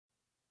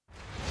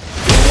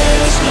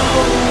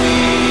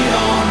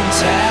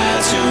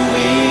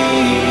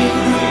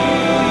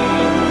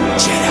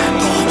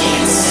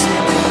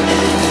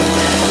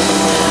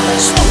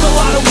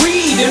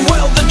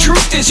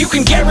you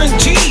can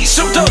guarantee.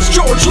 So does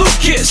George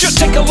Lucas. Just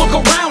take a look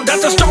around at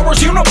the Star Wars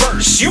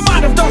universe. You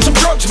might have done some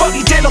drugs, but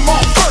he did them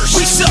all first.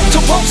 We sell to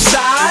both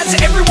sides,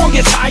 everyone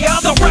gets higher.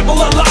 The Rebel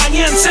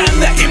Alliance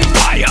and the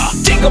Empire.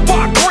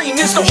 Dagobah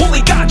Green is the holy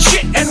god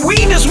shit, and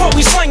weed is what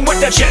we sling with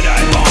the Jedi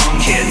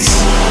Bong hits.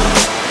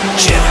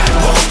 Jedi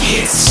Bong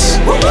hits.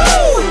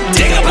 Woo-hoo!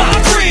 Dagobah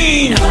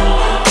Green.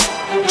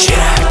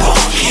 Jedi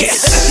Bong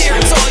hits. Here,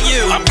 it's all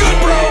you. I'm good,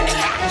 bro.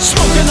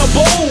 Smoking a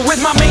bowl with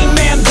my main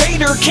man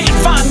Vader. Can't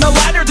find the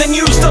ladder, then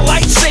use the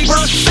lightsaber.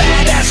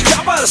 Badass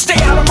Jabba, stay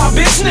out of my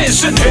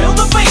business. Inhale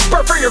the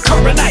vapor for your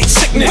carbonite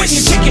sickness. When you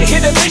take a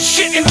hit of this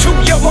shit into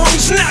your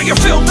lungs, now you're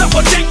filled up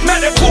with dank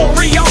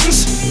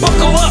metachlorians.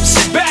 Buckle up,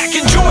 sit back,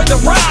 enjoy the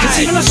ride. Cause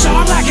even a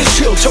song like his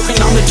chill token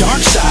on the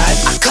dark side.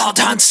 I called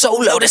Han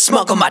Solo to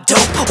smuggle my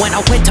dope. When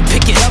I went to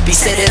pick it up, he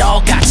said it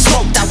all got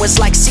smoked. I was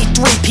like,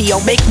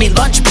 C-3PO, make me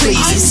lunch, please.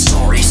 I'm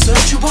sorry, sir,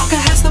 Chewbacca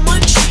has the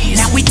munchies.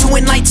 Now we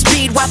doing light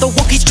speed while the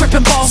Wookiees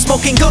tripping balls,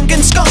 smoking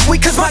Gungan skunk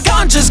weed cause my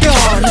ganja's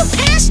gone.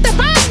 Pass the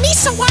bomb,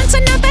 Misa wants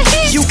another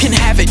hit. You can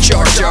have it,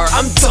 Jar Jar,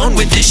 I'm done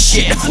with this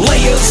shit.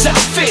 Leia's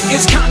outfit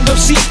is kind of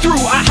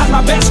see-through. I had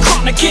my best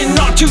chronic in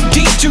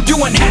R2-D2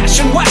 doing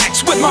hash and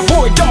wax with my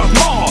boy Darth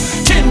Maul.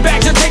 10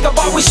 bags of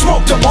Dagobah, we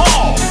smoked them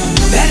all.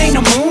 That ain't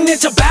a moon,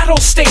 it's a battle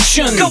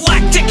station.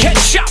 Galactic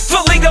headshot for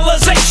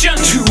legalization.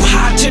 Too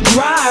hot to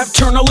drive,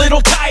 turn a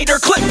little tighter.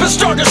 Clip a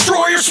Star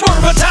Destroyer,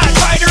 swerve a TIE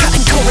Fighter.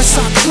 Cutting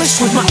Coruscant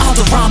Kush with my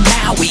Alderaan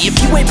Maui. If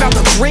you ain't bout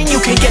the green, you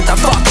can get the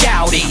fuck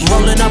outie.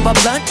 Rolling up a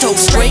blunt, dope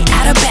straight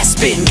out of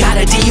Bespin. Got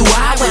a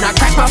DUI when I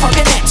crash my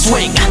fucking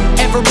X-Wing.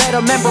 Ever met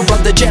a member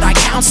of the Jedi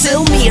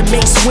Council? Me and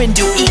Mace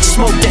Windu each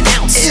smoked an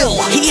ounce. Ill,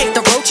 he ate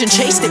the roach and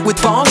chased it with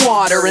Bong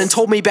water and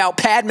told me about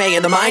Padme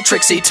and the mind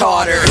tricks he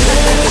taught her.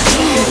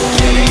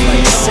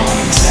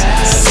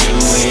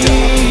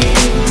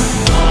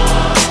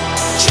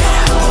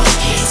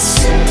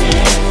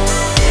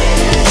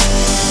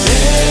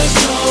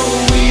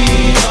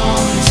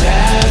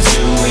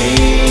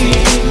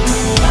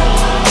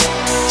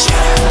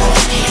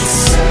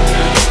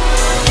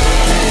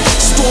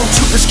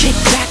 Stormtroopers kick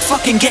back,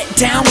 fucking get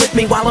down with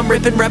me while I'm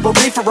ripping Rebel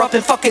Reefer up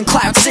in fucking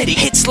Cloud City.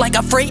 Hits like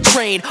a freight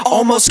train,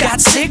 almost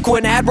got sick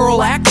when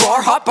Admiral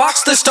Akbar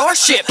hotboxed the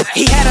starship.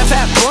 He had a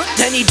fat blunt,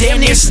 then he damn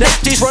near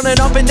snapped. He's running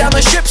up and down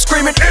the ship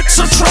screaming, it's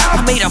a trap!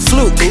 I made a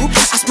fluke,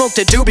 oops. I smoked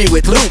a doobie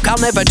with Luke,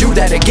 I'll never do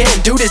that again.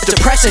 Dude is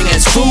depressing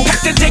as food.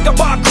 Pack the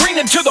Dagobah Green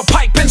into the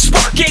pipe and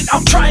spark it.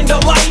 I'm trying to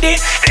light it.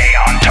 Stay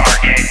on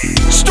target.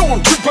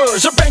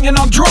 Stormtroopers are banging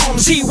on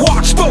drums.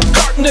 Ewoks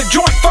bogarting the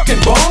joint fucking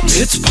bums.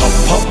 It's puff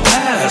puff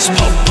pass,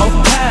 puff puff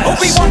pass.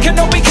 Obi-Wan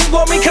Kenobi can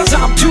blow me cause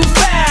I'm too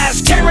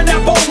fast. Tearing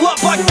that bowl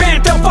up like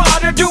Bantha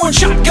Fodder. Doing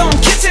shotgun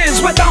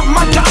kisses without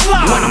my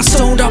dollar. When I'm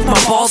stoned off my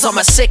balls, I'm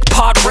a sick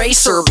pod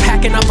racer.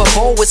 Packing up a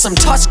bowl with some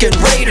Tusken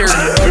Raiders.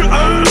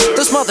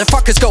 Those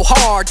motherfuckers go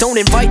hard. Don't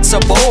invite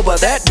Saboba,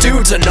 that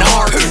dude's a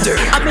narc.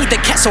 I made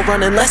the Kessel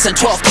run in less than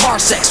 12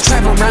 parsecs.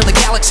 Travel around the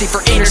galaxy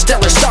for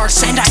interstellar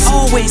stars. And I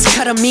always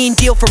cut a mean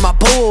deal for my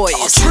boys.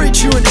 I'll trade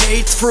you an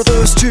eighth for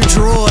those two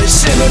droids.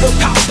 Senator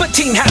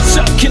Palpatine has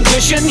a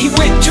condition. He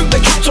went to the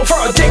council for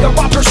a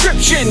Dagobah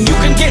prescription. You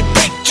can get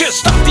baked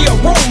just off the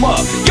aroma.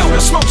 Yoda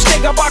smokes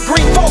Dagobah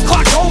Green for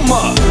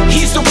glaucoma.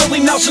 He's the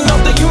Willie Nelson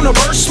of the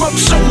universe.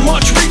 Smokes so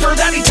much reefer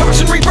that he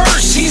talks in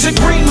reverse. He's a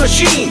green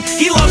machine,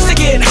 he loves to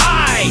get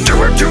high. Do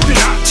or do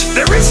not,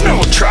 there is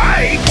no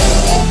try.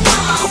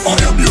 I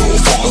am your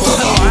father.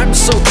 Oh, I'm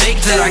so big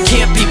that I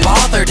can't be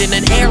bothered. In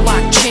an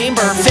airlock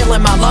chamber,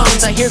 filling my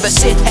lungs. I hear the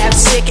Sith have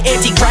sick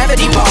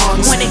anti-gravity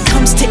bongs. When it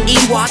comes to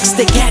Ewoks,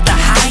 they get the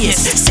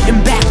highest.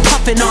 Sitting back,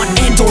 puffing on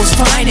Endor's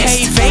finest.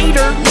 Hey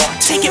Vader,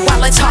 take it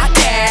while it's hot,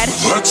 Dad.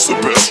 That's the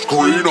best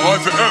green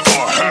I've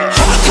ever had.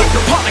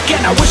 Hydroponic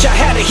and I wish I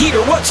had a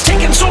heater. What's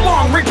taking so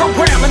long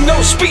reprogramming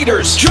those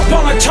speeders? Jump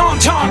on a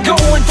tauntaun,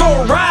 going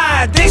for a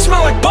ride. They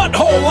smell like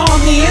butthole on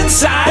the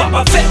inside.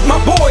 Boba Fett, my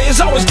boy,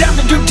 is always down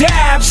to do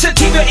dabs.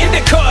 Sativa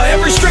indica,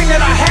 every string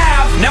that I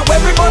have. Now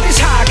everybody's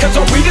high cause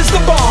our weed is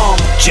the bomb.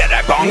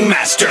 Jedi Bong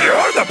Master,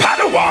 you're the power.